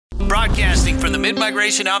Broadcasting from the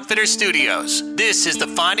Mid-Migration Outfitter Studios, this is the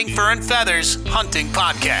Finding Fur and Feathers Hunting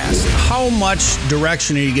Podcast. How much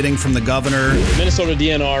direction are you getting from the governor? Minnesota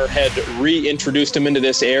DNR had reintroduced him into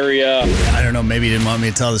this area. I don't know, maybe you didn't want me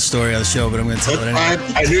to tell the story on the show, but I'm going to tell it anyway.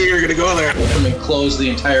 I knew you were going to go there. And then close the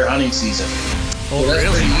entire hunting season. Oh,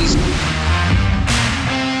 really?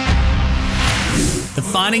 The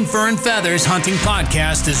Finding Fur and Feathers Hunting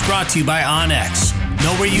Podcast is brought to you by onX.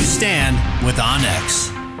 Know where you stand with onX.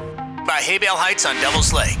 By Haybale Heights on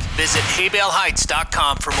Devil's Lake. Visit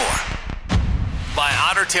haybaleheights.com for more. By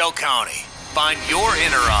Ottertail County. Find your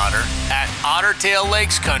inner otter at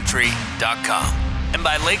ottertaillakescountry.com. And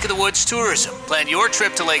by Lake of the Woods Tourism. Plan your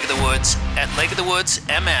trip to Lake of the Woods at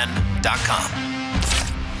lakeofthewoodsmn.com.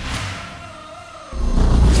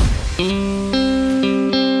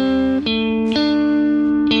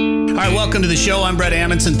 All right, welcome to the show. I'm Brett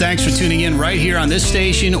Amundson. Thanks for tuning in right here on this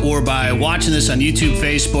station or by watching this on YouTube,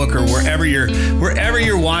 Facebook, or wherever you're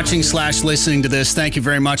watching / listening to this. Thank you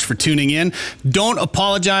very much for tuning in. Don't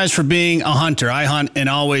apologize for being a hunter. I hunt and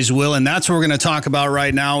always will, and that's what we're going to talk about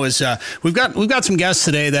right now. Is we've got some guests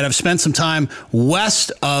today that have spent some time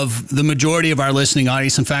west of the majority of our listening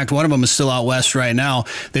audience. In fact, one of them is still out west right now.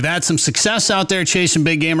 They've had some success out there chasing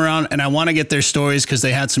big game around, and I want to get their stories because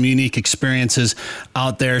they had some unique experiences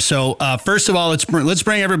out there. So first of all, let's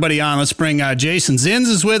bring everybody on. Let's bring Jason Zins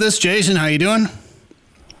is with us. Jason, how you doing?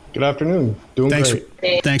 Good afternoon. Doing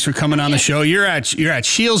great. Thanks for coming on the show. You're at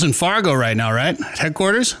Shields in Fargo right now, right? At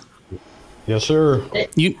headquarters? Yes, sir.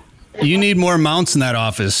 You need more mounts in that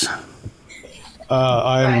office.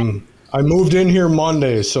 I moved in here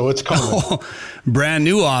Monday, so it's coming. Oh, brand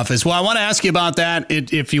new office. Well, I want to ask you about that.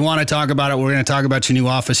 If you want to talk about it, we're going to talk about your new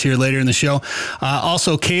office here later in the show.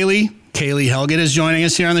 Also, Kaylee Helgett is joining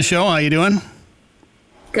us here on the show. How you doing?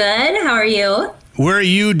 Good. How are you? Where are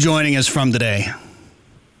you joining us from today?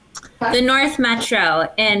 The North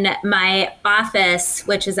Metro in my office,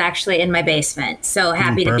 which is actually in my basement. So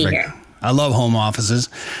happy to be here. I love home offices.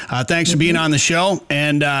 Thanks for being on the show.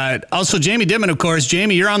 And also Jamie Dimon, of course.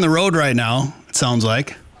 Jamie, you're on the road right now, it sounds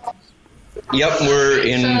like. Yep, we're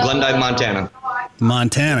in Glendive, Montana.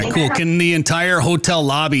 Montana, cool. Can the entire hotel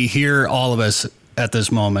lobby hear all of us at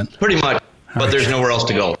this moment? Pretty much, but there's nowhere else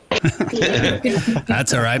to go.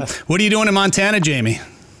 That's all right. What are you doing in Montana, Jamie?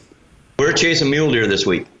 We're chasing mule deer this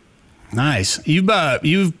week. Nice.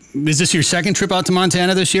 Is this your second trip out to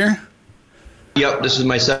Montana this year? Yep, this is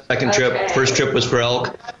my second trip. First trip was for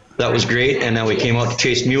elk. That was great, and now we came out to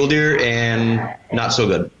chase mule deer, and not so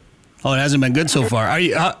good. Oh, it hasn't been good so far.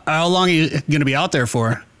 How long are you going to be out there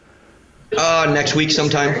for? Next week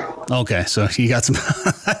sometime. Okay, so you got some.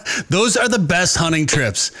 Those are the best hunting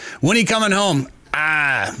trips. When are you coming home?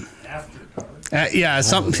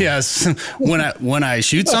 When I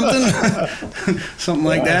shoot something, something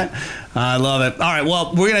like that. I love it. All right,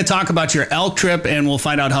 well, we're going to talk about your elk trip, and we'll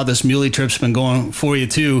find out how this muley trip's been going for you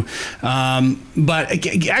too. But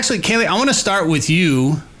actually, Kaylee, I want to start with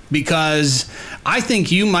you because I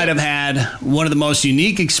think you might have had one of the most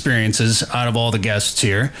unique experiences out of all the guests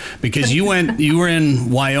here because you were in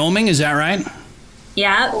Wyoming, is that right?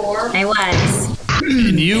 Yeah, I was.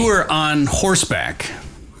 And you were on horseback.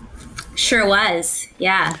 Sure was,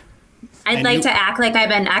 yeah. I'd like to act like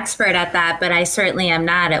I'm an expert at that, but I certainly am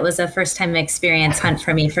not. It was a first-time experience hunt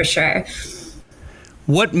for me, for sure.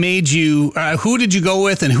 What made you, who did you go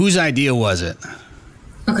with and whose idea was it?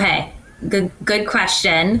 Okay, good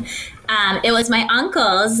question. It was my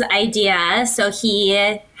uncle's idea. So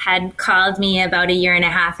he had called me about a year and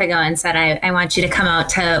a half ago and said, I want you to come out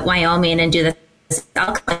to Wyoming and do this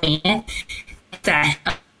elk with me.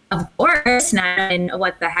 Of course, not in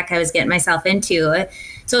what the heck I was getting myself into.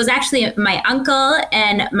 So it was actually my uncle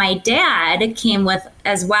and my dad came with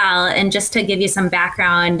as well. And just to give you some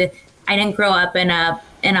background, I didn't grow up in a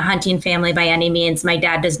hunting family by any means. My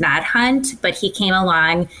dad does not hunt, but he came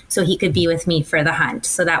along so he could be with me for the hunt.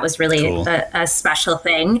 So that was really cool. a special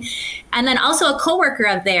thing. And then also a coworker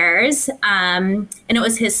of theirs, and it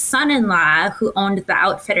was his son-in-law who owned the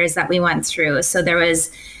outfitters that we went through. So there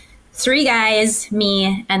was 3 guys,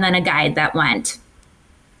 me, and then a guide that went.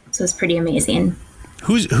 So it was pretty amazing.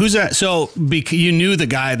 Who's that? So you knew the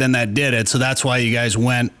guy then that did it, so that's why you guys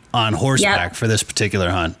went on horseback for this particular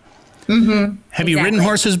hunt. Mm-hmm. Have you ridden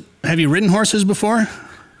horses? Have you ridden horses before?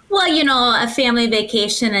 Well, a family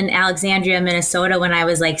vacation in Alexandria, Minnesota when I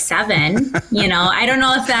was like 7, I don't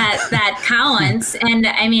know if that counts. And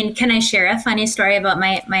I mean, can I share a funny story about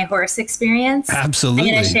my horse experience? Absolutely.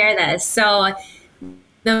 I'm going to share this. So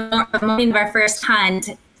the morning of our first hunt,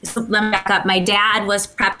 so let me back up. My dad was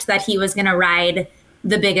prepped that he was going to ride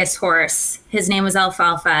the biggest horse. His name was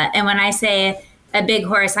Alfalfa. And when I say a big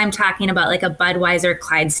horse, I'm talking about like a Budweiser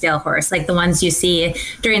Clydesdale horse, like the ones you see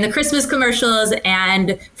during the Christmas commercials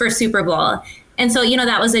and for Super Bowl. And so,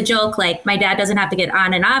 that was a joke. Like, my dad doesn't have to get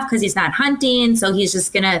on and off because he's not hunting. So he's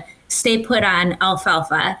just going to stay put on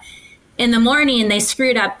alfalfa. In the morning, they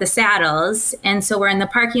screwed up the saddles. And so we're in the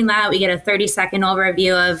parking lot. We get a 30-second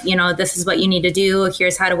overview of, this is what you need to do.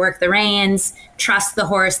 Here's how to work the reins. Trust the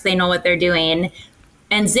horse. They know what they're doing.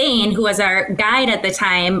 And Zane, who was our guide at the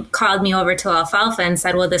time, called me over to alfalfa and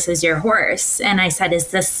said, well, this is your horse. And I said,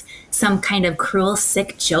 is this some kind of cruel,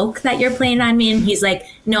 sick joke that you're playing on me? And he's like,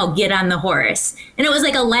 no, get on the horse. And it was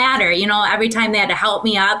like a ladder, every time they had to help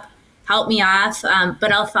me up, help me off.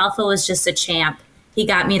 But alfalfa was just a champ. He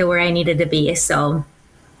got me to where I needed to be. So,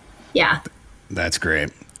 yeah. That's great.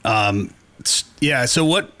 Yeah.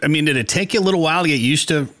 So did it take you a little while to get used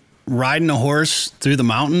to riding a horse through the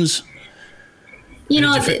mountains?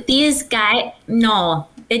 These guys, no,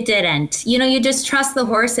 it didn't. You just trust the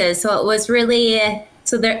horses. So it was really,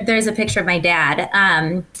 there's a picture of my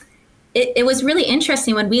dad. It was really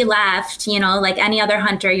interesting when we left, like any other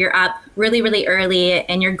hunter, you're up really, really early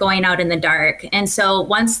and you're going out in the dark. And so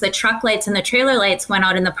once the truck lights and the trailer lights went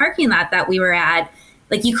out in the parking lot that we were at,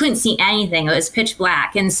 like you couldn't see anything. It was pitch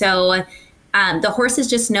black. And so the horses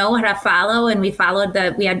just know how to follow, and we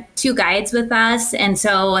had 2 guides with us. And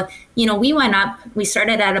so, we went up, we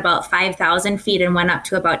started at about 5,000 feet and went up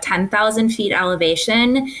to about 10,000 feet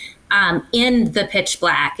elevation in the pitch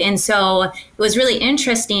black. And so it was really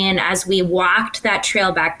interesting as we walked that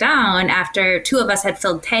trail back down after 2 of us had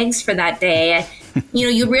filled tags for that day.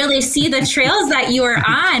 You really see the trails that you were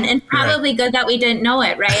on, and probably good that we didn't know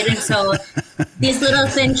it, right? And so these little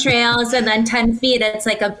thin trails, and then 10 feet, it's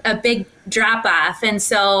like a big drop off. And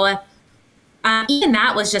so even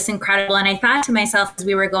that was just incredible. And I thought to myself as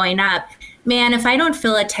we were going up, man, if I don't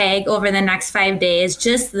fill a tag over the next 5 days,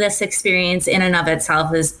 just this experience in and of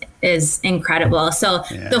itself is incredible. So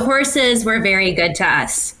the horses were very good to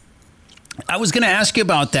us. I was going to ask you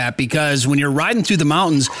about that because when you're riding through the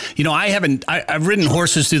mountains, I've ridden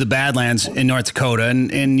horses through the Badlands in North Dakota,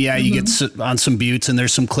 and you get on some buttes and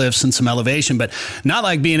there's some cliffs and some elevation, but not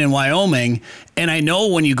like being in Wyoming. And I know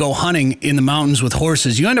when you go hunting in the mountains with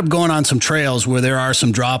horses, you end up going on some trails where there are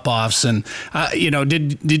some drop offs. And you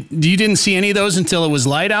didn't see any of those until it was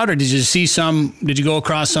light out, or did you see some? Did you go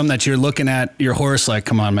across some that you're looking at your horse like,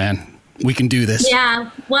 come on, man, we can do this? Yeah.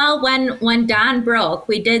 Well, when dawn broke,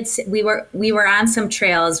 we were on some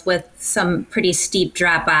trails with some pretty steep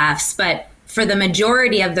drop offs, but for the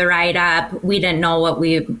majority of the ride up, we didn't know what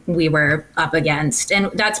we were up against.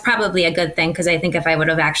 And that's probably a good thing, because I think if I would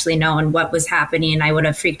have actually known what was happening, I would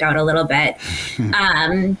have freaked out a little bit.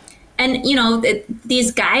 And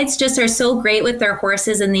these guides just are so great with their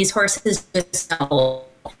horses, and these horses just know.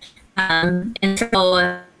 And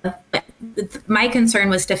so my concern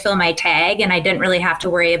was to fill my tag, and I didn't really have to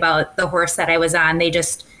worry about the horse that I was on. They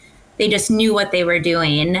just knew what they were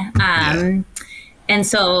doing. And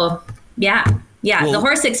so, well, the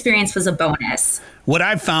horse experience was a bonus. What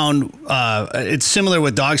I've found, it's similar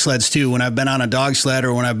with dog sleds too. When I've been on a dog sled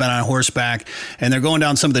or when I've been on horseback, and they're going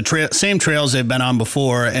down some of the same trails they've been on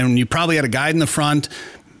before, and you probably had a guide in the front,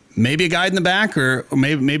 maybe a guide in the back, or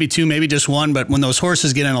maybe 2, maybe just 1. But when those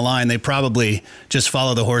horses get in a line, they probably just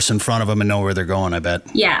follow the horse in front of them and know where they're going, I bet.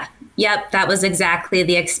 Yeah. Yep. That was exactly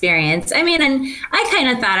the experience. I mean, and I kind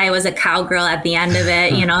of thought I was a cowgirl at the end of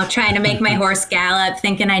it, trying to make my horse gallop,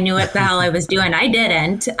 thinking I knew what the hell I was doing. I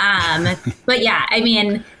didn't. But yeah, I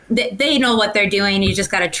mean, they know what they're doing. You just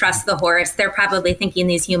got to trust the horse. They're probably thinking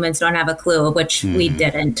these humans don't have a clue, which we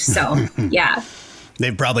didn't. So, yeah.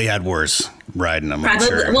 They've probably had worse riding them. Probably.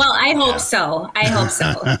 I'm sure. Well, I hope so.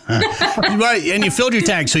 And you filled your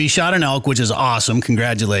tag, so you shot an elk, which is awesome.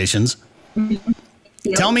 Congratulations.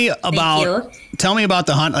 Tell me about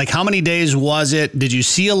the hunt. Like, how many days was it? Did you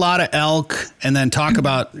see a lot of elk? And then talk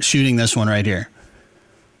about shooting this one right here.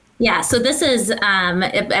 Yeah, so this is,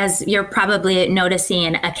 as you're probably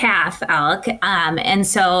noticing, a calf elk. And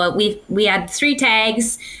so we had 3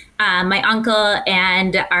 tags. My uncle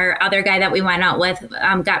and our other guy that we went out with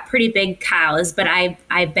got pretty big cows, but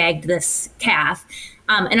I bagged this calf.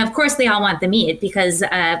 And of course, they all want the meat, because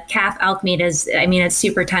calf elk meat it's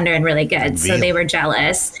super tender and really good. So they were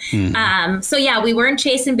jealous. So yeah, we weren't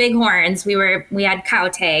chasing big horns. We had cow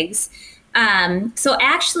tags. So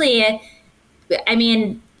actually,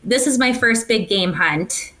 this is my first big game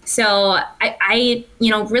hunt. So I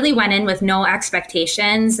really went in with no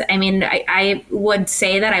expectations. I would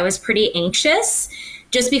say that I was pretty anxious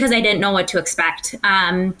just because I didn't know what to expect.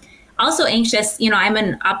 also anxious. I'm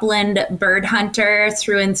an upland bird hunter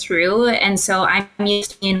through and through. And so I'm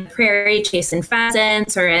used to being in the prairie chasing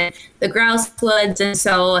pheasants or in the grouse woods. And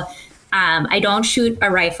so I don't shoot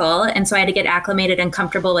a rifle. And so I had to get acclimated and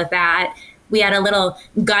comfortable with that. We had a little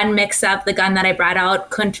gun mix up. The gun that I brought out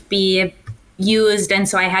couldn't be used. And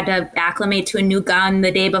so I had to acclimate to a new gun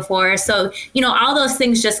the day before. So, all those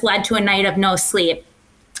things just led to a night of no sleep.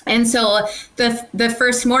 And so the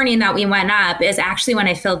first morning that we went up is actually when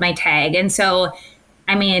I filled my tag. And so,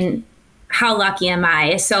 I mean, how lucky am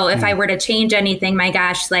I? So if I were to change anything, my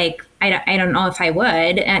gosh, like, I don't know if I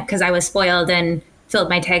would, because I was spoiled and filled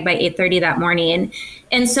my tag by 8:30 that morning.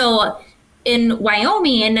 And so in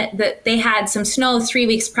Wyoming, they had some snow 3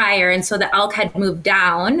 weeks prior. And so the elk had moved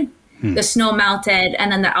down. The snow melted,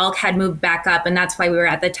 and then the elk had moved back up, and that's why we were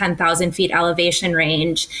at the 10,000 feet elevation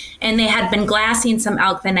range. And they had been glassing some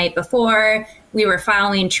elk the night before. We were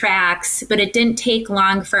following tracks, but it didn't take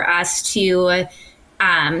long for us to,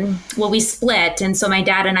 we split. And so my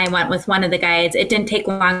dad and I went with one of the guides. It didn't take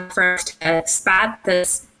long for us to spot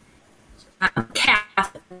this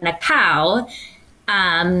calf and a cow.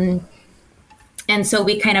 And so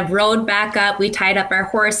we kind of rode back up, we tied up our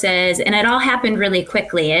horses, and it all happened really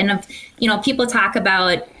quickly. And, people talk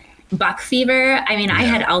about buck fever. I mean, I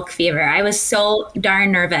had elk fever. I was so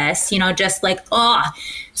darn nervous, just like,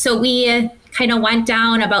 So we kind of went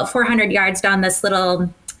down about 400 yards down this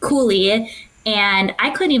little coulee, and I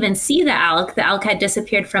couldn't even see the elk. The elk had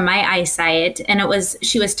disappeared from my eyesight, and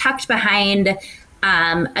she was tucked behind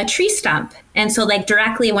a tree stump. And so like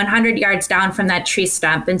directly 100 yards down from that tree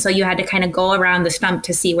stump. And so you had to kind of go around the stump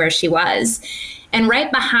to see where she was. And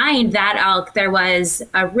right behind that elk, there was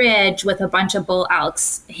a ridge with a bunch of bull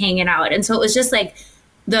elks hanging out. And so it was just like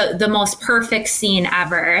the most perfect scene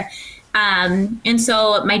ever. And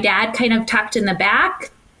so my dad kind of tucked in the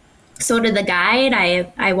back. So did the guide.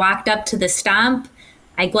 I walked up to the stump.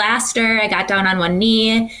 I glassed her. I got down on one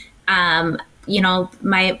knee.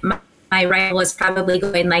 My rifle was probably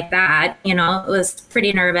going like that, it was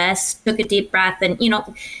pretty nervous, took a deep breath. And,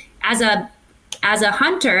 as a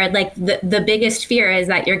hunter, like the biggest fear is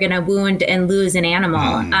that you're going to wound and lose an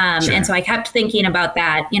animal. Sure. And so I kept thinking about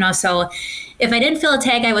that, so if I didn't fill a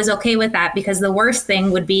tag, I was okay with that, because the worst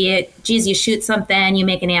thing would be, geez, you shoot something, you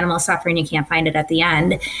make an animal suffer and you can't find it at the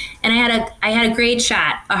end. And I had a great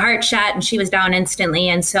shot, a heart shot, and she was down instantly.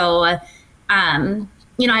 And so,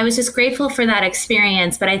 I was just grateful for that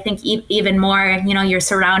experience. But I think even more, you're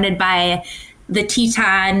surrounded by the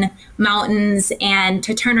Teton Mountains, and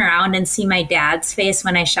to turn around and see my dad's face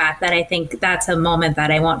when I shot that, I think that's a moment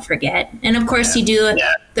that I won't forget. And of course, you do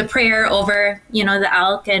the prayer over, the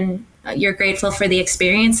elk, and you're grateful for the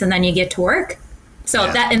experience, and then you get to work.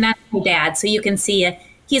 So that's my dad. So you can see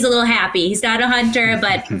he's a little happy. He's not a hunter,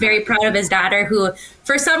 but very proud of his daughter, who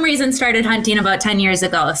for some reason started hunting about 10 years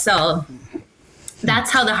ago. So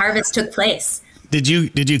that's how the harvest took place. Did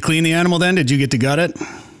you clean the animal then? Did you get to gut it?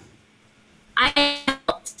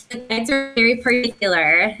 The guides are very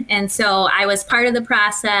particular. And so I was part of the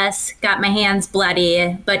process, got my hands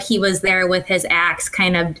bloody, but he was there with his axe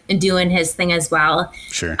kind of doing his thing as well.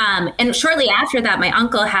 Sure. And shortly after that, my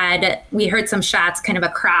uncle we heard some shots kind of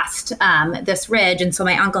across this ridge. And so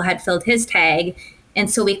my uncle had filled his tag.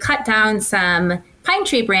 And so we cut down some pine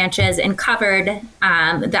tree branches and covered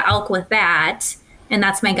the elk with that. And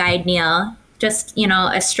that's my guide, Neil. Just,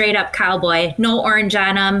 a straight up cowboy, no orange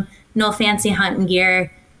on him, no fancy hunting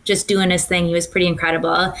gear, just doing his thing. He was pretty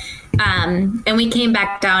incredible. And we came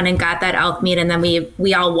back down and got that elk meat. And then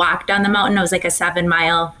we all walked down the mountain. It was like a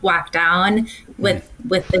 7-mile walk down with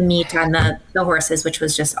the meat on the horses, which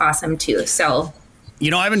was just awesome too. So,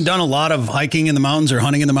 I haven't done a lot of hiking in the mountains or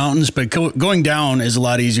hunting in the mountains, but going down is a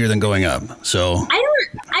lot easier than going up. So I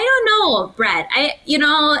don't know, Brett.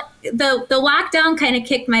 The walk down kind of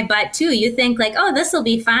kicked my butt too. You think like, oh, this will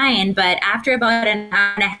be fine. But after about an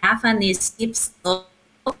hour and a half on these steep slopes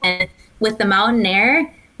and with the mountain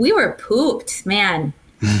air, we were pooped, man.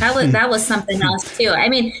 That was something else too. I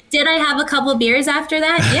mean, did I have a couple beers after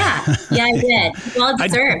that? Yeah, I did. Well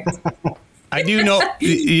deserved. I do know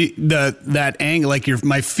that angle, like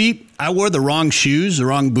my feet. I wore the wrong shoes, the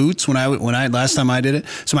wrong boots when I last time I did it.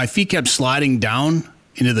 So my feet kept sliding down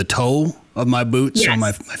into the toe of my boots. Yes. So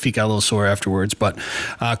my feet got a little sore afterwards. But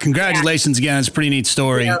congratulations again. It's a pretty neat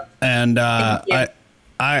story. Yep. And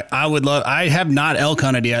I would love. I have not elk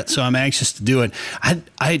hunted yet, so I'm anxious to do it.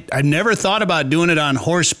 I never thought about doing it on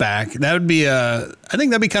horseback. That would be I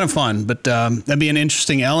think that'd be kind of fun, but that'd be an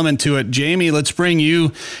interesting element to it. Jamie, let's bring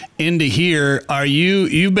you into here.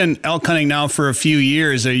 You've been elk hunting now for a few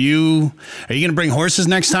years. Are you going to bring horses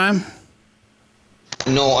next time?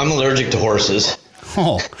 No, I'm allergic to horses.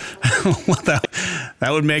 Oh, well,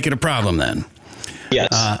 that would make it a problem then.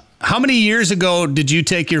 Yes. How many years ago did you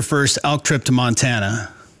take your first elk trip to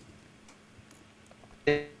Montana?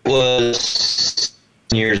 It was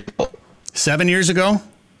years ago. 7 years ago?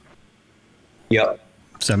 Yep.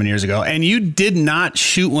 7 years ago. And you did not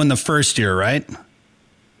shoot one the first year, right?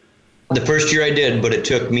 The first year I did, but it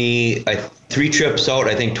took me 3 trips out,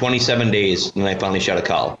 I think 27 days, and I finally shot a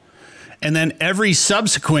cow. And then every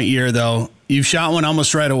subsequent year, though, you've shot one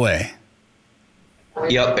almost right away.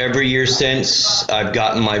 Yep, every year since I've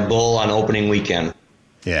gotten my bull on opening weekend.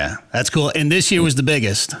 Yeah, that's cool. And this year was the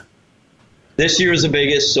biggest. This year was the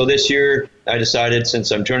biggest. So this year I decided,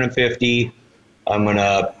 since I'm turning 50, I'm going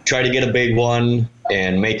to try to get a big one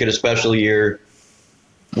and make it a special year.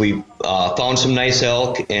 We found some nice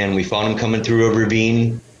elk, and we found them coming through a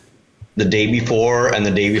ravine the day before and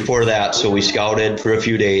the day before that. So we scouted for a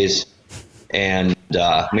few days and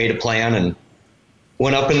made a plan and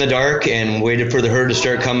went up in the dark and waited for the herd to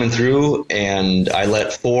start coming through. And I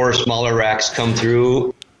let 4 smaller racks come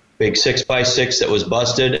through, big 6x6 that was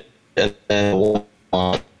busted. And then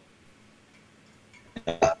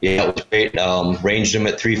yeah, it was great. Ranged him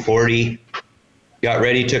at 340. Got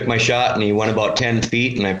ready, took my shot, and he went about 10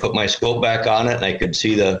 feet, and I put my scope back on it, and I could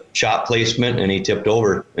see the shot placement, and he tipped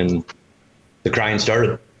over, and the crying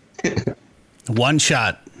started. One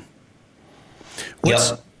shot.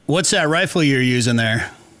 What's that rifle you're using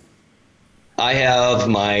there? I have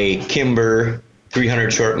my Kimber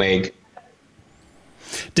 300 short mag.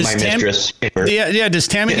 Mistress. Yeah. Does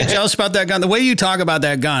Tammy get jealous about that gun? The way you talk about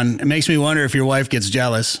that gun, it makes me wonder if your wife gets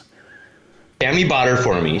jealous. Tammy bought her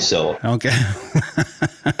for me, so. Okay.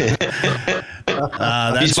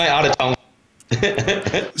 He's my out of town.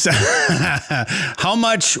 So, how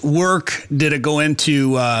much work did it go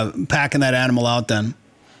into packing that animal out then?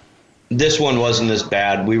 This one wasn't as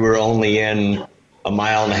bad. We were only in 1.5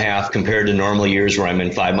 miles compared to normal years where I'm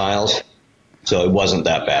in 5 miles. So it wasn't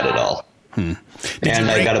that bad at all. And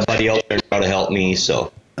I got a buddy out there to help me,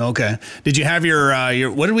 so. Okay. Did you have your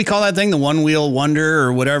what did we call that thing? The one wheel wonder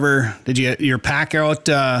or whatever? Did you your pack out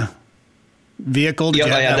vehicle? Did yep,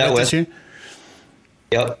 you have I had that with you?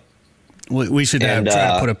 Yep. We should try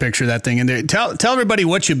to put a picture of that thing in there. Tell everybody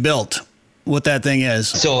what you built, what that thing is.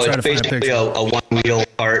 So it's basically a one-wheel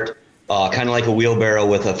cart, kind of like a wheelbarrow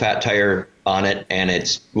with a fat tire on it, and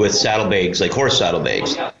it's with saddlebags, like horse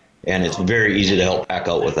saddlebags, and it's very easy to help pack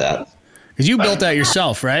out with that. Because you built that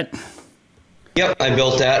yourself, right? Yep, I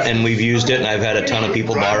built that, and we've used it, and I've had a ton of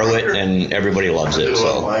people borrow it, and everybody loves it.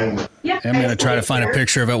 So I'm going to try to find a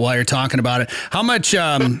picture of it while you're talking about it. How much,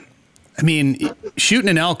 shooting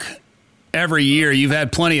an elk every year, you've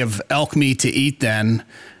had plenty of elk meat to eat then.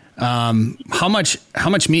 How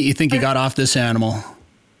much meat you think you got off this animal?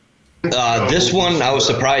 This one, I was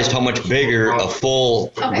surprised how much bigger a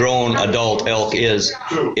full-grown adult elk is.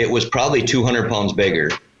 It was probably 200 pounds bigger.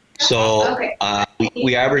 So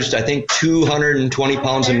we averaged, I think, 220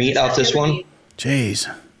 pounds of meat off this one. Jeez.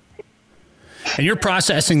 And you're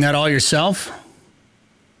processing that all yourself?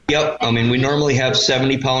 Yep. I mean, we normally have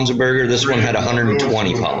 70 pounds of burger. This one had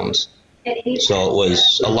 120 pounds. So it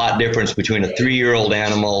was a lot difference between a 3-year-old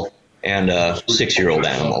animal and a 6-year-old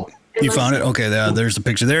animal. You found it? Okay, there's the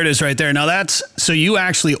picture. There it is right there. Now so you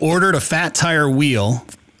actually ordered a fat tire wheel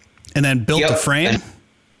and then built the frame? And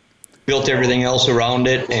built everything else around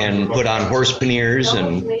it and put on horse panniers,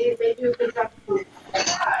 and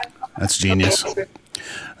that's genius.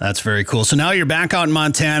 That's very cool. So now you're back out in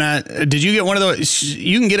Montana. Did you get one of those?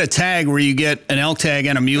 You can get a tag where you get an elk tag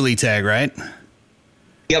and a muley tag, right?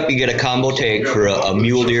 Yep, you get a combo tag for a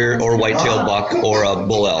mule deer or white-tailed buck or a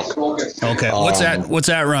bull elk. Okay, what's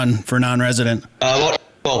that run for non-resident? About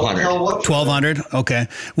 1,200. 1,200. Okay.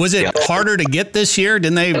 Was it harder to get this year?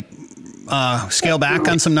 Didn't they scale back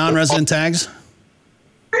on some non-resident tags?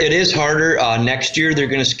 It is harder. Next year, they're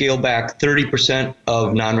going to scale back 30%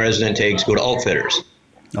 of non-resident tags go to outfitters.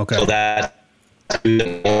 Okay. So that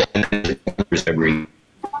every.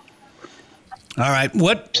 All right.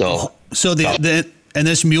 What? So and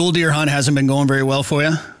this mule deer hunt hasn't been going very well for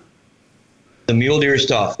you? The mule deer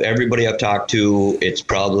stuff, everybody I've talked to, it's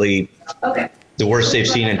probably the worst they've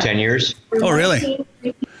seen in 10 years. Oh, really?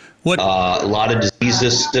 What? A lot of disease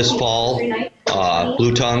this fall,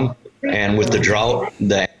 blue tongue, and with the drought,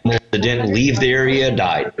 the animals that didn't leave the area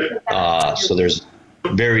died. So there's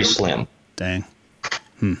very slim. Dang.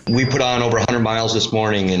 We put on over 100 miles this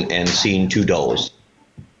morning and seen 2 does.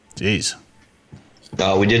 Jeez.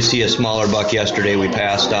 We did see a smaller buck yesterday we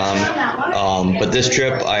passed on. But this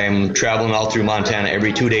trip, I'm traveling all through Montana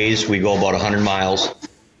every 2 days. We go about 100 miles.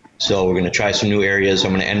 So we're going to try some new areas.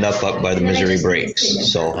 I'm going to end up by the Missouri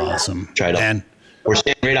Breaks. So awesome. Try to. And we're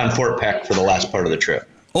staying right on Fort Peck for the last part of the trip.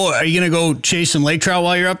 Oh, are you going to go chase some lake trout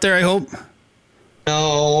while you're up there, I hope?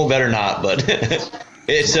 No, better not, but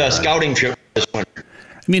it's a scouting trip this winter.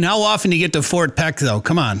 I mean, how often do you get to Fort Peck, though?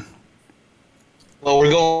 Come on. Well,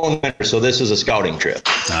 we're going winter, so this is a scouting trip.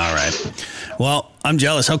 All right. Well, I'm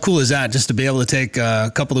jealous. How cool is that, just to be able to take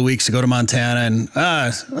a couple of weeks to go to Montana and,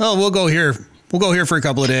 we'll go here. We'll go here for a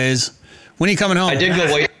couple of days. When are you coming home? I did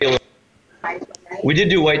go whitetail. We did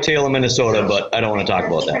do whitetail in Minnesota, but I don't want to talk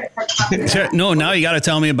about that. No, now you got to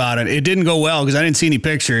tell me about it. It didn't go well because I didn't see any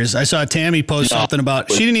pictures. I saw Tammy post something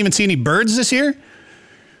about, she didn't even see any birds this year?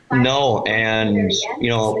 No, and,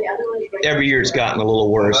 every year it's gotten a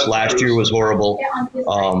little worse. Last year was horrible,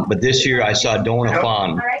 but this year I saw doe and a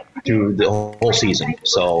fawn through the whole season,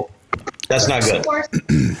 so that's not good.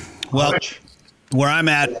 Well, where I'm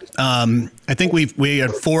at, I think we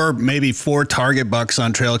had maybe four target bucks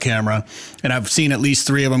on trail camera, and I've seen at least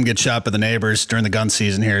 3 of them get shot by the neighbors during the gun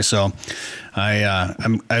season here. So I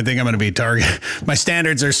think I'm going to be target. My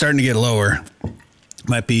standards are starting to get lower.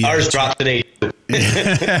 Might be ours dropped today.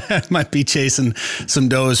 Might be chasing some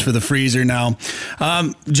does for the freezer now.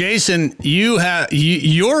 Jason,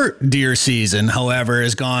 your deer season, however,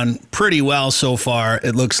 has gone pretty well so far.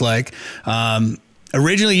 It looks like.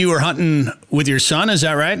 Originally, you were hunting with your son. Is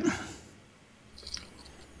that right?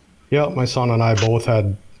 Yeah, my son and I both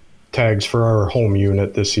had tags for our home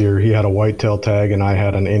unit this year. He had a whitetail tag, and I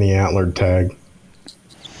had an any antlered tag.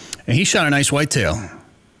 And he shot a nice whitetail.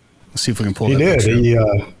 Let's see if we can pull that. He did.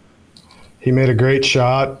 Picture. He made a great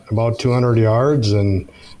shot, about 200 yards, and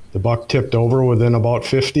the buck tipped over within about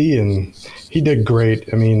 50, and he did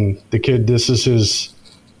great. I mean, the kid, this is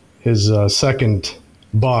his second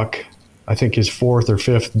buck, I think his 4th or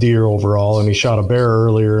 5th deer overall, and he shot a bear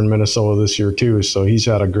earlier in Minnesota this year too, so he's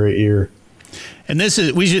had a great year. And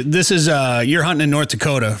you're hunting in North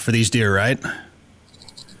Dakota for these deer, right?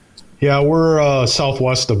 Yeah, we're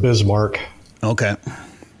southwest of Bismarck. Okay.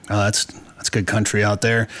 Oh, that's good country out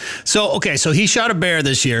there. So he shot a bear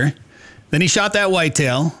this year, then he shot that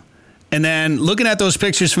whitetail, and then looking at those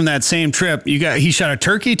pictures from that same trip, he shot a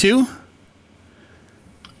turkey too?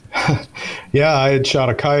 Yeah, I had shot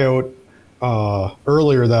a coyote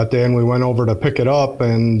earlier that day, and we went over to pick it up,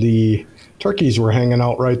 and the turkeys were hanging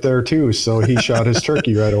out right there too, so he shot his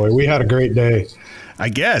turkey right away. We had a great day. I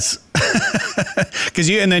guess. Because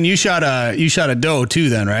you shot a doe too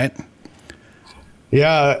then, right?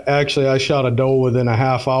 Yeah, actually, I shot a doe within a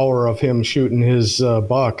half hour of him shooting his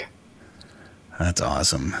buck. That's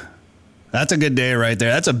awesome. That's a good day right there.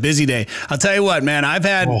 That's a busy day. I'll tell you what, man. I've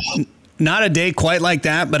had not a day quite like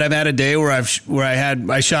that, but I've had a day where I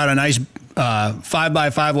shot a nice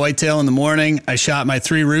 5x5 whitetail in the morning. I shot my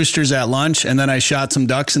 3 roosters at lunch, and then I shot some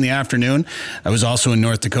ducks in the afternoon. I was also in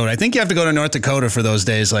North Dakota. I think you have to go to North Dakota for those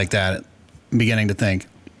days like that. I'm beginning to think.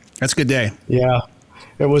 That's a good day. Yeah.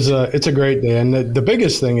 It's a great day, and the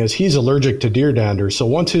biggest thing is he's allergic to deer dander. So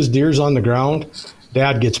once his deer's on the ground,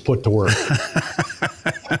 Dad gets put to work.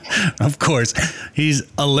 Of course, he's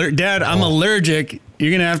alert. Dad, I'm allergic.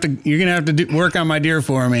 You're gonna have to work on my deer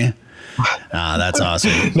for me. That's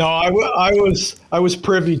awesome. No, I was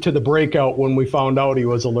privy to the breakout when we found out he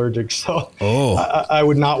was allergic. So I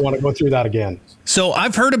would not want to go through that again. So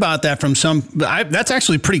I've heard about that from some. That's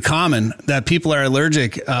actually pretty common that people are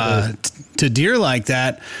allergic to deer like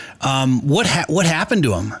that. What happened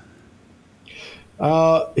to him?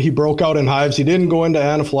 He broke out in hives. He didn't go into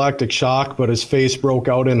anaphylactic shock, but his face broke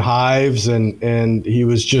out in hives, and he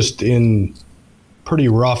was just in pretty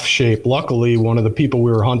rough shape. Luckily, one of the people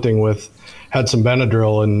we were hunting with had some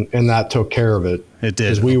Benadryl, and that took care of it. It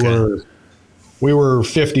did. Because we were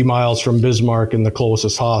 50 miles from Bismarck in the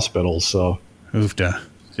closest hospital. So. Oofda.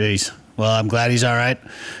 Jeez. Well, I'm glad he's all right.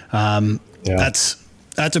 Yeah.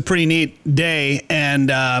 That's a pretty neat day. And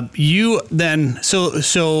you then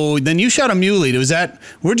then you shot a muley.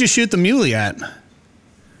 Where'd you shoot the muley at?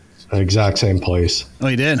 The exact same place. Oh,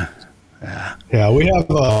 you did? Yeah, we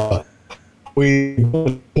have we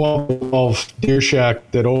 12 deer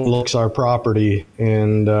shack that overlooks our property,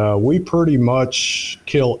 and we pretty much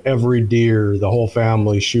kill every deer the whole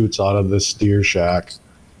family shoots out of this deer shack.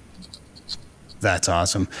 That's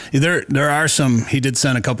awesome. There are some. He did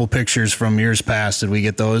send a couple pictures from years past. Did we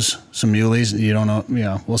get those? Some muleys? You don't know?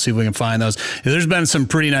 Yeah, we'll see if we can find those. There's been some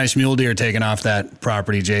pretty nice mule deer taken off that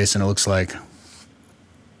property, Jason. It looks like.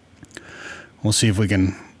 We'll see if we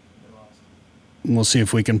can. We'll see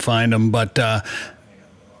if we can find them. But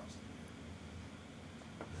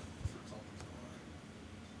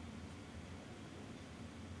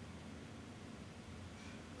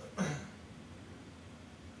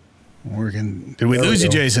did we lose you,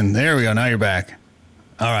 Jason? There we go. Now you're back.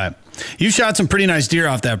 All right. You shot some pretty nice deer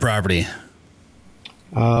off that property.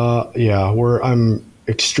 Yeah, I'm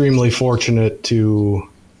extremely fortunate to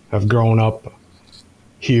have grown up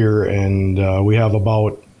here, and we have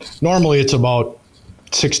normally it's about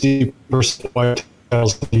 60%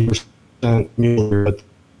 whitetails, 30% mule deer, but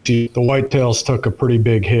the whitetails took a pretty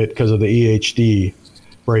big hit because of the EHD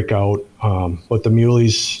breakout, but the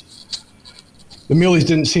muleys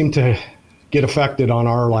didn't seem to get affected on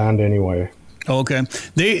our land anyway. Okay.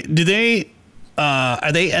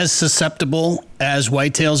 Are they as susceptible as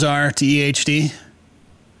whitetails are to EHD?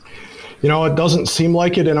 It doesn't seem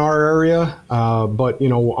like it in our area, but,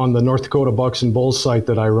 on the North Dakota Bucks and Bulls site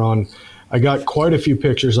that I run, I got quite a few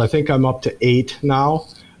pictures. I think I'm up to 8 now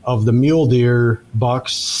of the mule deer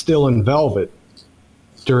bucks still in velvet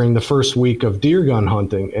during the first week of deer gun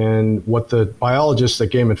hunting. And what the biologist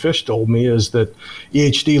at Game and Fish told me is that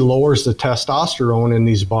EHD lowers the testosterone in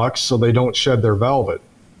these bucks so they don't shed their velvet.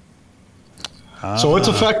 So it's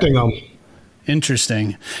affecting them.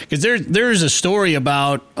 Interesting. Because there's a story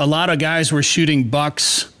about a lot of guys were shooting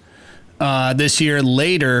bucks this year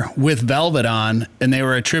later with velvet on, and they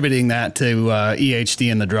were attributing that to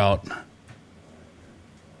EHD in the drought.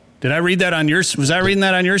 Did I read that on was I reading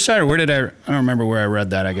that on your side, or I don't remember where I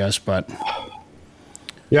read that, I guess, but.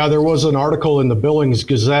 Yeah, there was an article in the Billings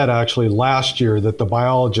Gazette actually last year that the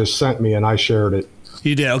biologist sent me, and I shared it.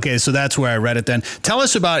 You did? Okay, so that's where I read it then. Tell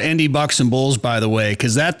us about ND Bucks and Bulls, by the way,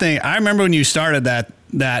 because that thing, I remember when you started that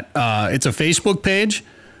it's a Facebook page.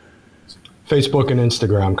 Facebook and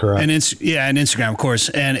Instagram, correct. And Instagram, of course,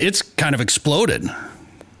 and it's kind of exploded.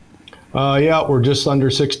 Yeah, we're just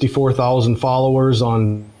under 64,000 followers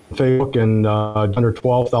on Facebook and under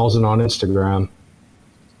 12,000 on Instagram.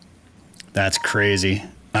 That's crazy.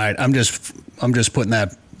 All right, I'm just putting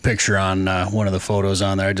that picture on one of the photos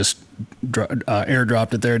on there. I just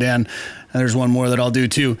airdropped it there, Dan. And there's one more that I'll do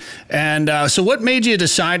too. And so what made you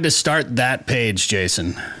decide to start that page,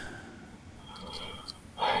 Jason?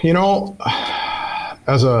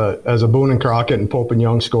 As a Boone and Crockett and Pope and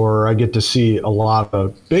Young scorer, I get to see a lot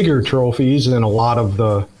of bigger trophies and a lot of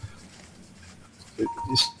the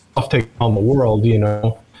stuff taken on the world,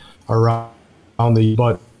 around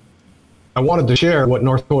but I wanted to share what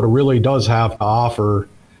North Dakota really does have to offer,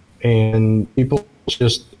 and people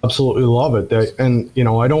just absolutely love it. And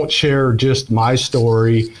I don't share just my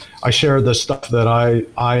story. I share the stuff that I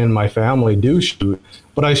and my family do shoot,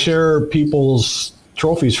 but I share people's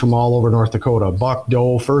trophies from all over North Dakota. Buck,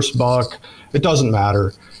 doe, first buck. It doesn't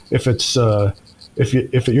matter if it's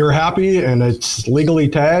if you're happy and it's legally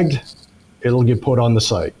tagged, it'll get put on the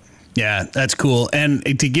site. Yeah, that's cool. And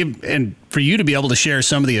for you to be able to share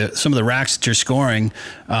some of the racks that you're scoring,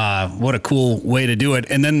 what a cool way to do it.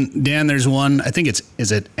 And then Dan, there's one. I think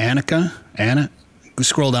is it Annika? Anna?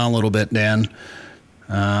 Scroll down a little bit, Dan.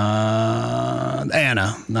 Anna,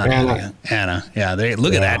 not Annika. Anna. Yeah,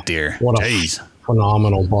 look at that deer. What Jeez. A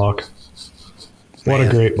phenomenal buck. What a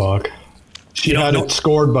great buck. She had it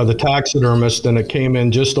scored by the taxidermist, and it came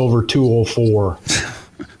in just over 204.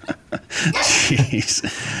 Jeez.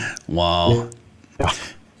 Wow. Yeah.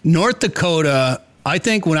 North Dakota, I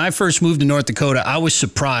think when I first moved to North Dakota, I was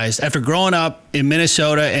surprised. After growing up in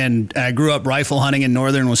Minnesota, and I grew up rifle hunting in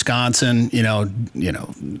northern Wisconsin,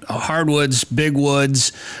 hardwoods, big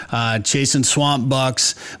woods, chasing swamp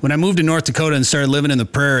bucks. When I moved to North Dakota and started living in the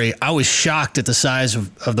prairie, I was shocked at the size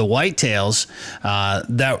of the whitetails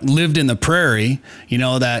that lived in the prairie,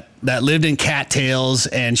 that lived in cattails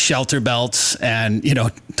and shelter belts and,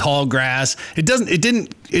 tall grass. It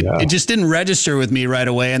just didn't register with me right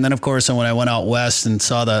away. And then of course, when I went out west and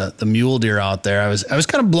saw the mule deer out there, I was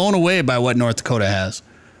kind of blown away by what North Dakota has.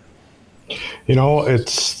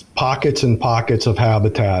 It's pockets and pockets of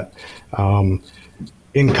habitat.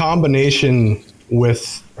 In combination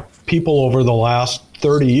with people over the last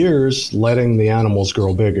 30 years letting the animals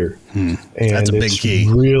grow bigger. And that's a big key.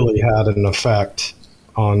 Really had an effect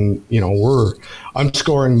on, I'm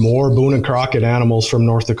scoring more Boone and Crockett animals from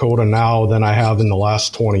North Dakota now than I have in the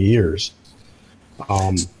last 20 years.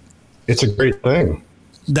 It's a great thing.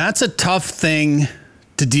 That's a tough thing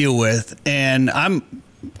to deal with. And I'm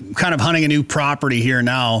kind of hunting a new property here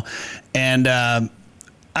now. And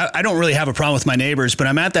I don't really have a problem with my neighbors, but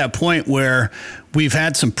I'm at that point where we've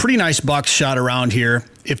had some pretty nice bucks shot around here.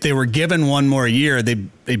 If they were given one more year, they'd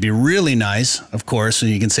be really nice, of course.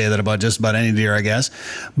 And you can say that about just about any deer, I guess.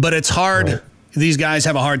 But it's hard. Right. these guys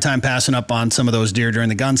have a hard time passing up on some of those deer during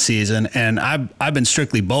the gun season. And I've been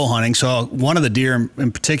strictly bow hunting. So one of the deer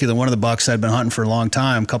in particular, one of the bucks I'd been hunting for a long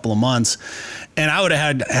time, a couple of months, and I would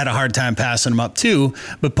have had a hard time passing them up too.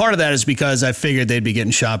 But part of that is because I figured they'd be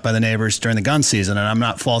getting shot by the neighbors during the gun season, and I'm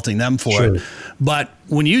not faulting them for it. But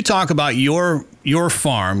when you talk about your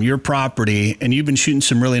farm, your property, and you've been shooting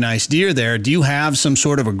some really nice deer there, do you have some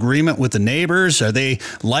sort of agreement with the neighbors? Are they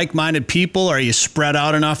like-minded people? Are you spread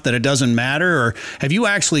out enough that it doesn't matter? Or have you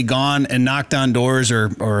actually gone and knocked on doors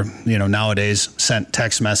or nowadays sent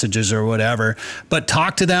text messages or whatever, but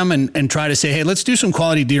talk to them and try to say, hey, let's do some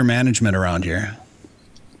quality deer management around here?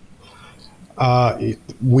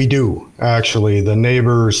 We do, actually. The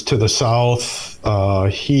neighbors to the south,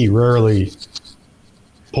 he rarely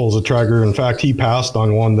pulls a trigger. In fact, he passed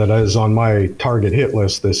on one that is on my target hit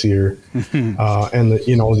list this year. And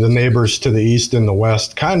the neighbors to the east and the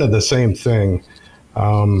west, kind of the same thing.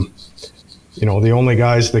 The only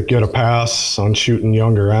guys that get a pass on shooting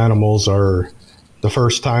younger animals are the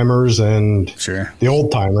first timers and the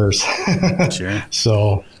old timers. Sure.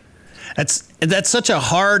 So that's such a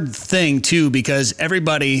hard thing too, because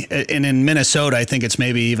everybody, and in Minnesota, I think it's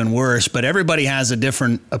maybe even worse, but everybody has a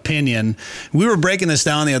different opinion. We were breaking this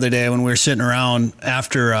down the other day when we were sitting around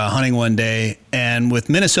after hunting one day, and with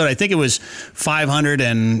Minnesota, I think it was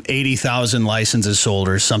 580,000 licenses sold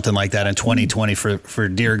or something like that in 2020 for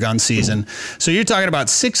deer gun season. So you're talking about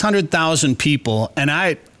 600,000 people, and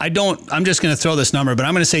I'm just going to throw this number, but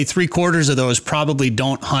I'm going to say 3/4 of those probably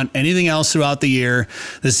don't hunt anything else throughout the year.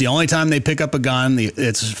 This is the only time they pick up a gun.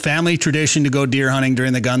 It's family tradition to go deer hunting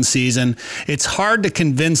during the gun season. It's hard to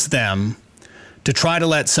convince them to try to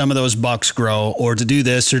let some of those bucks grow, or to do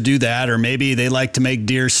this or do that, or maybe they like to make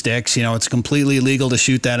deer sticks. It's completely illegal to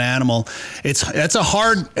shoot that animal. It's a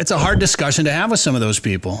hard discussion to have with some of those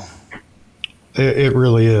people. It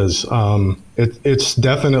really is. It's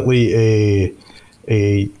definitely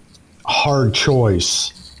a hard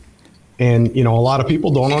choice. And, a lot of people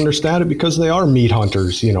don't understand it because they are meat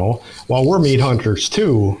hunters, Well, we're meat hunters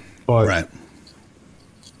too, but right.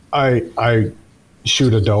 I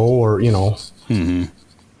shoot a doe or, Mm-hmm.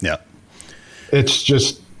 Yeah. It's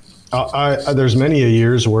just, there's many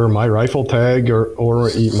years where my rifle tag or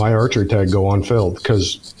my archery tag go unfilled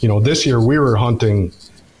because, this year we were hunting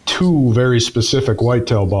 2 very specific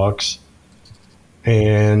whitetail bucks,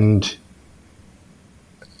 and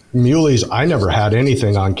muleys, I never had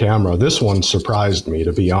anything on camera. This one surprised me,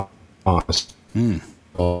 to be honest.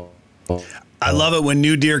 I love it when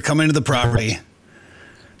new deer come into the property.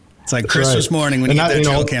 It's like Christmas morning when you get that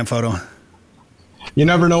trail cam photo. You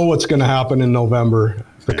never know what's going to happen in November.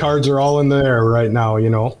 The cards are all in the air right now,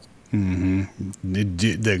 Mm-hmm.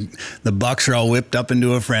 The bucks are all whipped up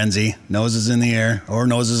into a frenzy. Noses in the air or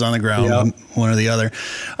noses on the ground, one or the other.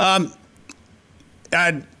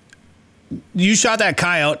 You shot that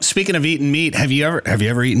coyote. Speaking of eating meat, have you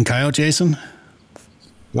ever eaten coyote, Jason?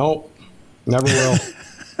 Nope, never will.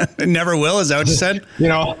 Never will? Is that what you said?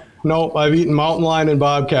 No, I've eaten mountain lion and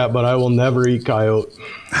bobcat, but I will never eat coyote.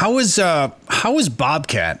 How is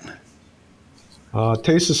bobcat?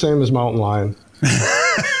 Tastes the same as mountain lion.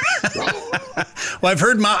 Well,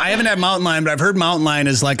 I haven't had mountain lion, but I've heard mountain lion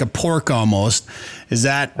is like a pork almost. Is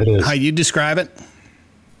that how you describe it?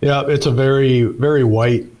 Yeah, it's a very, very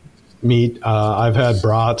white meat. I've had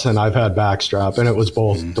brats and I've had backstrap, and it was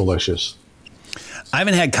both delicious. I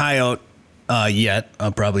haven't had coyote yet.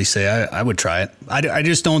 I'll probably say I would try it. I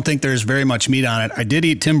just don't think there's very much meat on it. I did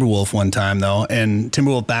eat timberwolf one time though, and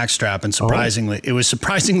timberwolf backstrap, and it was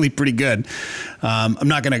surprisingly pretty good. I'm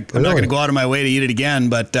not gonna go out of my way to eat it again,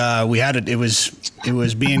 but we had it. It was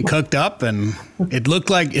being cooked up, and it looked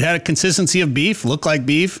like it had a consistency of beef. Looked like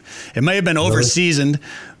beef. It may have been over seasoned.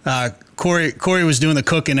 Corey was doing the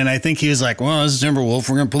cooking, and I think he was like, "Well, this is timberwolf.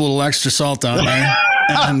 We're gonna put a little extra salt on there."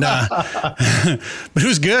 And but it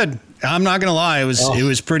was good. I'm not gonna lie, it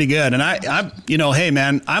was pretty good. And I hey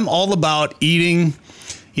man, I'm all about eating,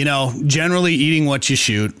 generally eating what you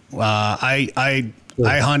shoot. I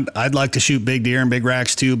hunt. I'd like to shoot big deer and big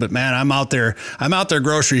racks too, but man, I'm out there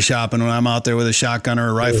grocery shopping when I'm out there with a shotgun or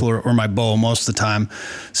a rifle or my bow most of the time.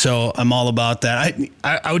 So I'm all about that.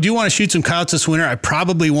 I do want to shoot some coyotes this winter. I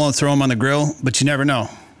probably won't throw them on the grill, but you never know.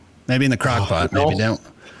 Maybe in the crock pot. Maybe don't.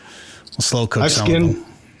 We'll slow cook some of them.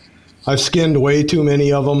 I've skinned way too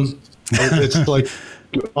many of them. It's like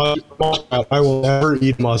I will never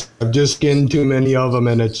eat musk. I've just skinned too many of them,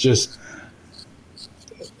 and it's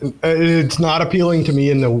not appealing to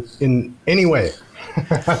me in any way.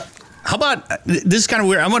 How about, this is kind of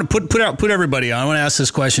weird. I want to put everybody on. I want to ask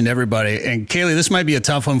this question to everybody. And Kaylee, this might be a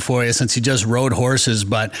tough one for you since you just rode horses,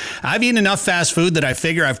 but I've eaten enough fast food that I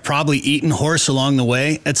figure I've probably eaten horse along the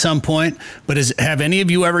way at some point. But have any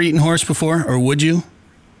of you ever eaten horse before, or would you?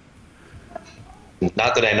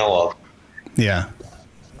 Not that I know of. Yeah.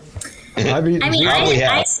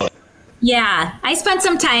 I spent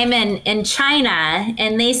some time in China,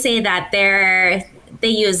 and they say that they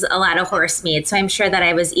use a lot of horse meat. So I'm sure that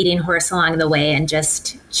I was eating horse along the way and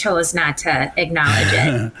just chose not to acknowledge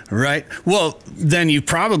it. Right. Well, then you've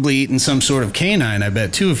probably eaten some sort of canine, I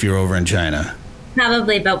bet, too, if you're over in China.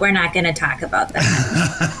 Probably, but we're not going to talk about that.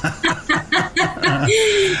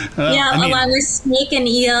 Along with snake and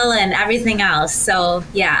eel and everything else. So,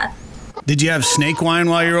 yeah. Did you have snake wine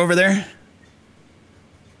while you were over there?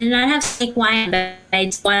 I did not have snake wine, but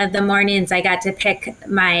one of the mornings I got to pick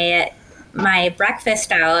my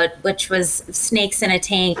breakfast out, which was snakes in a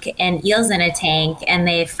tank and eels in a tank, and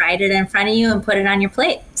they fried it in front of you and put it on your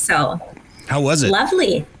plate. So, how was it?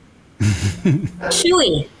 Lovely.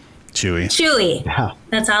 Chewy. Yeah.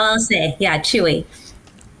 That's all I'll say. Yeah, chewy.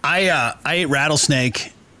 I ate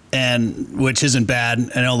rattlesnake, and which isn't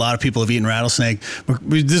bad. I know a lot of people have eaten rattlesnake.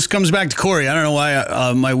 This comes back to Corey. I don't know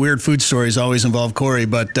why my weird food stories always involve Corey,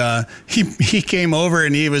 but he came over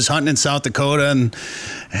and he was hunting in South Dakota and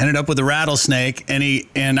ended up with a rattlesnake.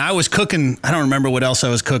 And I was cooking. I don't remember what else I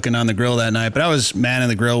was cooking on the grill that night, but I was manning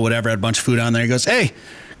the grill, whatever. Had a bunch of food on there. He goes, "Hey,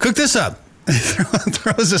 cook this up."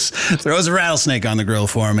 throws a rattlesnake on the grill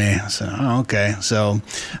for me. So, okay. So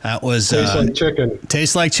that was tastes like chicken.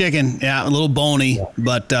 Tastes like chicken. Yeah, a little bony,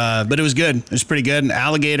 but it was good. It was pretty good. And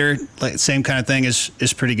alligator, like same kind of thing, is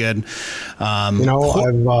pretty good. I've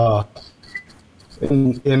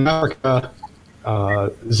in Africa,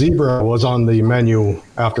 zebra was on the menu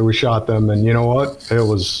after we shot them, and you know what? It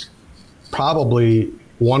was probably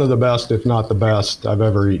one of the best, if not the best, I've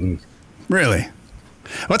ever eaten. Really?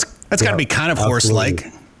 That's got to be kind of horse-like.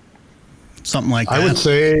 Something like that. I would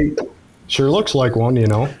say sure looks like one,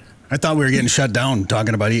 I thought we were getting shut down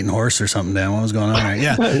talking about eating horse or something, Dan. What was going on there?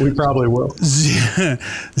 Yeah. We probably will.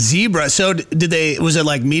 Zebra. So was it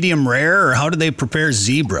like medium rare, or how did they prepare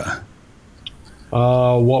zebra?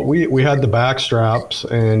 We had the back straps,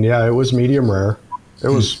 and yeah, it was medium rare. It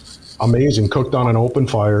was amazing, cooked on an open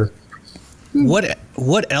fire.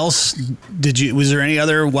 What else was there any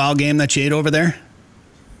other wild game that you ate over there?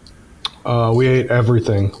 We ate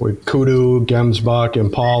everything. We had kudu, gemsbuck,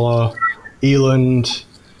 impala, eland,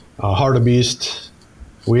 hartebeest.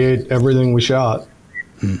 We ate everything we shot.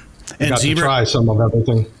 And got zebra, to try some of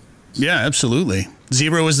everything. Yeah, absolutely.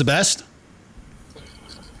 Zebra was the best?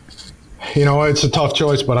 It's a tough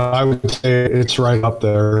choice, but I would say it's right up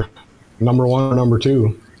there. Number one or number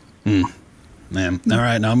two. Man. All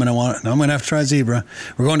right, now I'm gonna have to try zebra.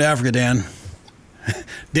 We're going to Africa, Dan.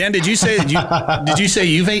 Dan, did you say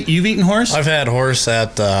you've eaten horse? I've had horse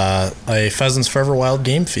at a Pheasants Forever wild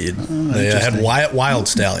game feed. They had wild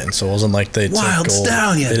stallion, so it wasn't like they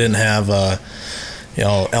stallion. They didn't have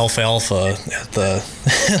alfalfa at the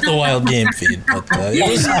wild game feed, but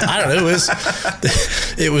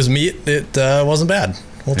it was meat. It wasn't bad.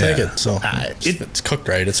 We'll take it. So it's cooked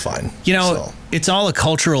right. It's fine. It's all a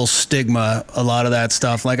cultural stigma, a lot of that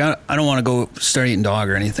stuff. Like, I don't want to go start eating dog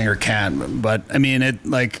or anything, or cat, but I mean,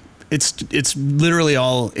 it's literally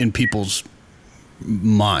all in people's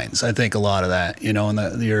minds. I think a lot of that,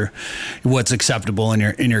 and what's acceptable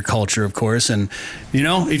in your culture, of course. And,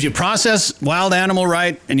 if you process wild animal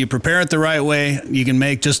right and you prepare it the right way, you can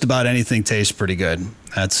make just about anything taste pretty good.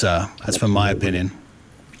 That's been my opinion.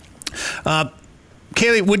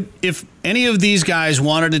 Kaylee, if any of these guys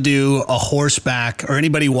wanted to do a horseback, or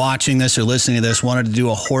anybody watching this or listening to this wanted to do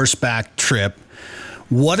a horseback trip,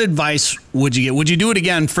 what advice would you get? Would you do it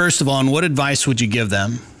again, first of all, and what advice would you give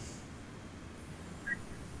them?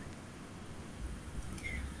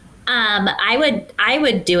 I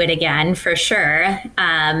would do it again for sure.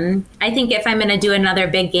 I think if I'm going to do another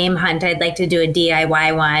big game hunt, I'd like to do a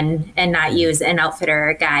DIY one and not use an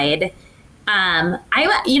outfitter or guide.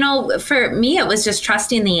 For me, it was just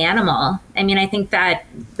trusting the animal. I mean, I think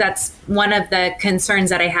that's one of the concerns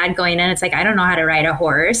that I had going in. It's like, I don't know how to ride a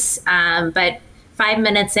horse. But 5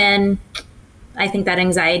 minutes in, I think that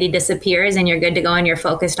anxiety disappears and you're good to go and you're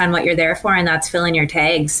focused on what you're there for, and that's filling your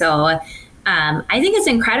tag. So, I think it's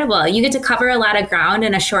incredible. You get to cover a lot of ground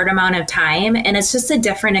in a short amount of time, and it's just a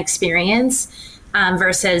different experience,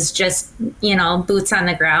 versus just, boots on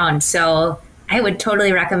the ground. So I would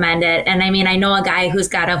totally recommend it. And I mean, I know a guy who's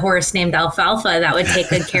got a horse named Alfalfa that would take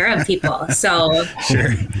good care of people. So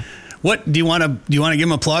sure. What do you want to give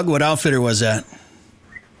him a plug? What outfitter was that?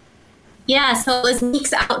 Yeah, so it was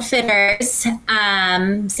Meeks Outfitters.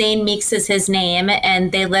 Zane Meeks is his name,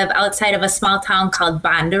 and they live outside of a small town called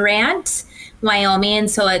Bondurant, Wyoming.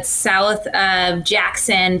 So it's south of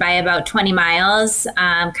Jackson by about 20 miles,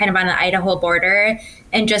 kind of on the Idaho border,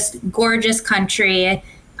 and just gorgeous country,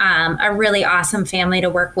 a really awesome family to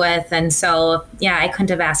work with. And so, yeah, I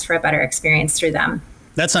couldn't have asked for a better experience through them.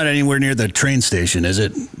 That's not anywhere near the train station, is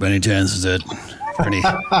it? By any chance, is it? For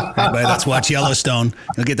anybody that's watched Yellowstone,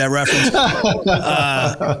 you'll get that reference.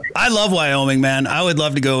 I love Wyoming, man. I would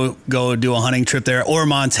love to go do a hunting trip there, or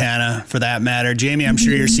Montana for that matter. Jamie, I'm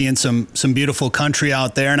sure you're seeing some beautiful country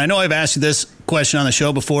out there. And I know I've asked you this question on the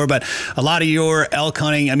show before, but a lot of your elk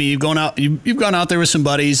hunting, I mean, you've gone out there with some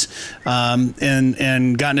buddies,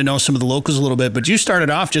 and gotten to know some of the locals a little bit, but you started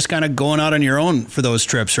off just kind of going out on your own for those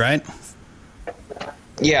trips, right?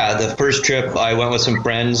 Yeah, the first trip I went with some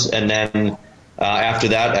friends, and then after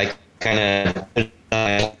that, I kind of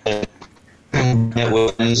met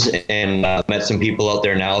with friends and met some people out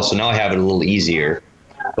there now. So now I have it a little easier.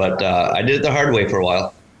 But I did it the hard way for a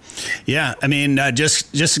while. Yeah, I mean,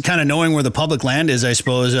 just kind of knowing where the public land is, I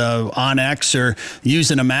suppose, on X or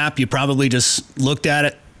using a map, you probably just looked at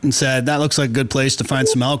it and said, that looks like a good place to find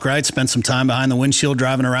some elk, right? Spend some time behind the windshield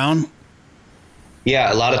driving around.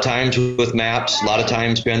 Yeah, a lot of times with maps, a lot of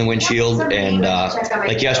times behind the windshield. And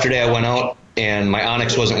like yesterday, I went out and my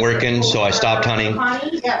Onyx wasn't working, so I stopped hunting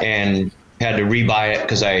and had to rebuy it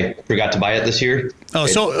because I forgot to buy it this year. Oh,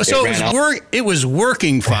 it was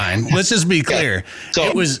working fine. Let's just be clear. So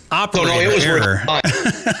it was operating it was error. working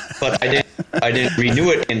fine, but I didn't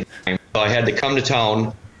renew it in time, so I had to come to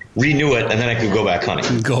town, renew it, and then I could go back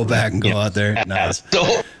hunting. Go back and go out there. Nice.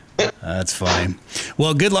 So that's fine.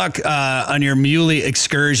 Well, good luck on your muley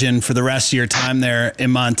excursion for the rest of your time there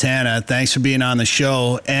in Montana. Thanks for being on the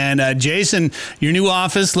show. And Jason, your new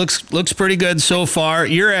office looks pretty good so far.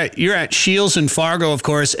 You're at Shields in Fargo, of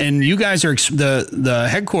course, and you guys are the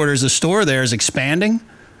headquarters, the store there is expanding.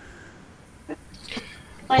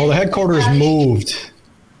 Well, the headquarters moved.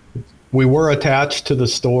 We were attached to the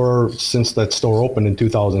store since that store opened in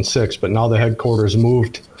 2006, but now the headquarters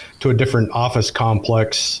moved to a different office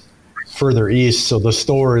complex further east. So the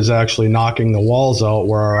store is actually knocking the walls out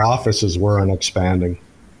where our offices were and expanding.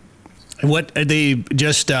 What are they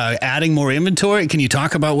just adding more inventory? Can you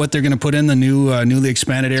talk about what they're going to put in the newly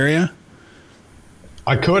expanded area?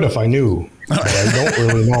 I could if I knew, but I don't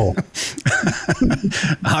really know.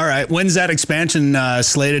 All right. When's that expansion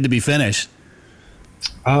slated to be finished?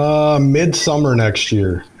 Midsummer next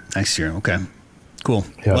year. Next year. Okay. Cool.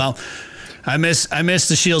 Yep. Well, I miss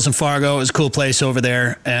the Shields in Fargo. It was a cool place over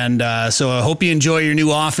there. And so I hope you enjoy your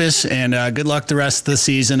new office, and good luck the rest of the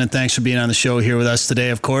season. And thanks for being on the show here with us today,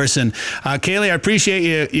 of course. And Kaylee, I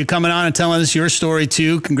appreciate you coming on and telling us your story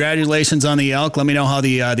too. Congratulations on the elk. Let me know how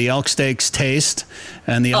the elk steaks taste.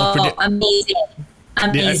 And the elk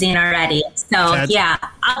amazing already. So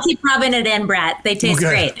I'll keep rubbing it in, Brett. They taste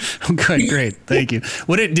great. Okay, great. Thank you.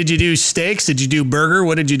 What did you do? Steaks? Did you do burger?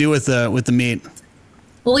 What did you do with the meat?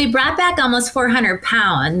 Well, we brought back almost 400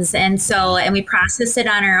 pounds, and we processed it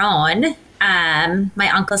on our own.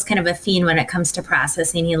 My uncle's kind of a fiend when it comes to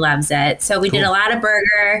processing. He loves it. So we did a lot of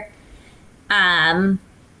burger, and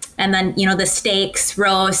then, the steaks,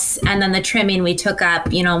 roasts, and then the trimming we took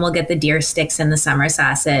up, we'll get the deer sticks and the summer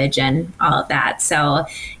sausage and all of that. So,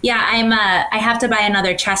 yeah, I have to buy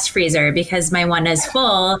another chest freezer because my one is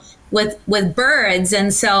full with birds.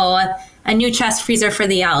 And so a new chest freezer for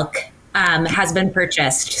the elk has been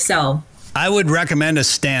purchased. So I would recommend a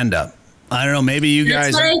stand-up. I don't know, maybe you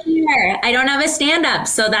guys. That's what I hear. I don't have a stand-up,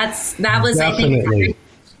 so that was definitely. I think.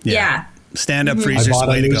 Yeah. Stand-up freezer's the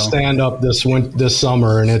way to go. I bought a new stand-up this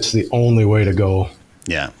summer, and it's the only way to go.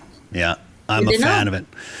 Yeah. I'm a fan of it.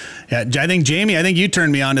 Yeah, I think Jamie, you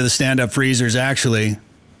turned me on to the stand-up freezers actually.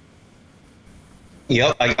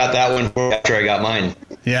 Yep, I got that one after I got mine.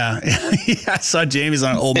 Yeah, I saw Jamie's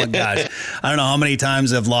on. Oh my gosh, I don't know how many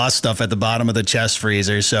times I've lost stuff at the bottom of the chest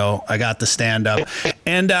freezer. So I got the stand up.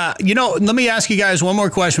 And let me ask you guys one more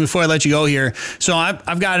question before I let you go here. So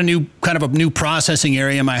I've got a new processing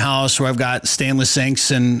area in my house where I've got stainless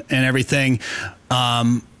sinks and everything,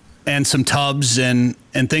 and some tubs and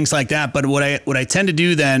things like that. But what I tend to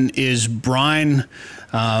do then is brine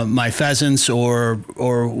my pheasants or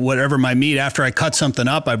whatever my meat. After I cut something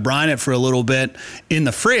up, I brine it for a little bit in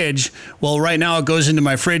the fridge. Well, right now it goes into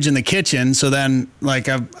my fridge in the kitchen. So then, like,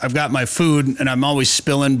 I've got my food and I'm always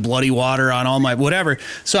spilling bloody water on all my whatever.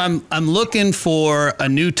 So I'm looking for a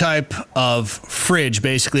new type of fridge,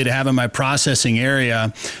 basically, to have in my processing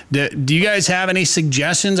area. Do you guys have any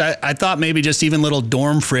suggestions? I thought maybe just even little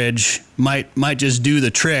dorm fridge might just do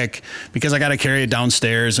the trick, because I got to carry it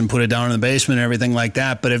downstairs and put it down in the basement and everything like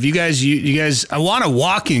that. But if you guys, I want a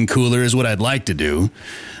walk-in cooler is what I'd like to do.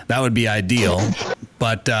 That would be ideal.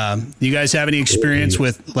 But you guys have any experience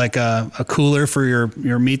with like a cooler for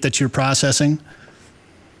your meat that you're processing?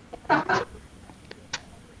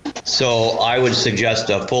 So I would suggest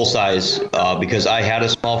a full size because I had a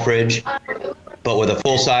small fridge, but with a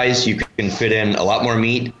full size, you can fit in a lot more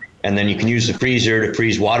meat, and then you can use the freezer to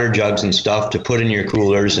freeze water jugs and stuff to put in your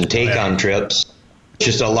coolers and take on trips. It's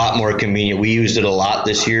just a lot more convenient. We used it a lot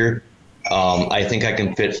this year. I think I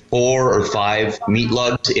can fit 4 or 5 meat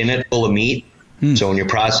lugs in it full of meat. So when you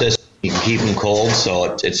process, you can keep them cold.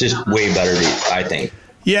 So it's just way better, I think.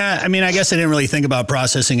 Yeah, I mean, I guess I didn't really think about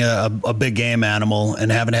processing a big game animal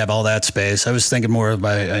and having to have all that space. I was thinking more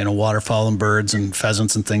by waterfowl and birds and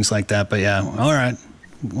pheasants and things like that. But yeah, all right,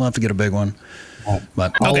 we'll have to get a big one.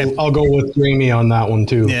 But okay, I'll go with Jamie on that one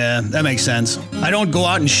too. Yeah, that makes sense. I don't go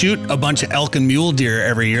out and shoot a bunch of elk and mule deer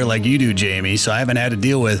every year like you do, Jamie. So I haven't had to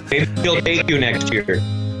deal with. Maybe he'll take you next year.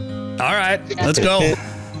 All right, let's go.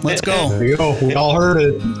 Let's go. There you go. We all heard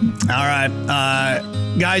it. All right.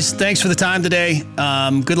 Guys, thanks for the time today.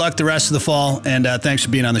 Good luck the rest of the fall, and thanks for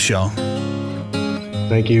being on the show.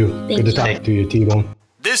 Thank you. Good to talk to you, T-Bone.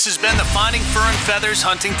 This has been the Finding Fur and Feathers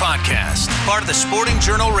Hunting Podcast, part of the Sporting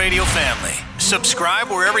Journal Radio family. Subscribe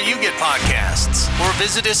wherever you get podcasts, or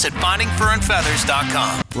visit us at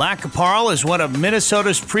findingfurandfeathers.com. Lac qui Parle is one of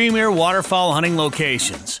Minnesota's premier waterfowl hunting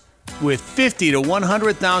locations, with 50 to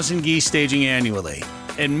 100,000 geese staging annually.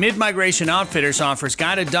 And Mid-Migration Outfitters offers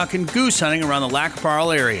guided duck and goose hunting around the Lac qui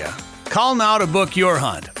Parle area. Call now to book your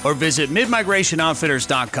hunt or visit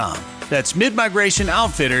midmigrationoutfitters.com. That's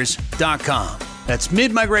midmigrationoutfitters.com. That's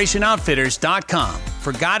midmigrationoutfitters.com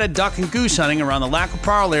for guided duck and goose hunting around the Lac qui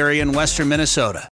Parle area in western Minnesota.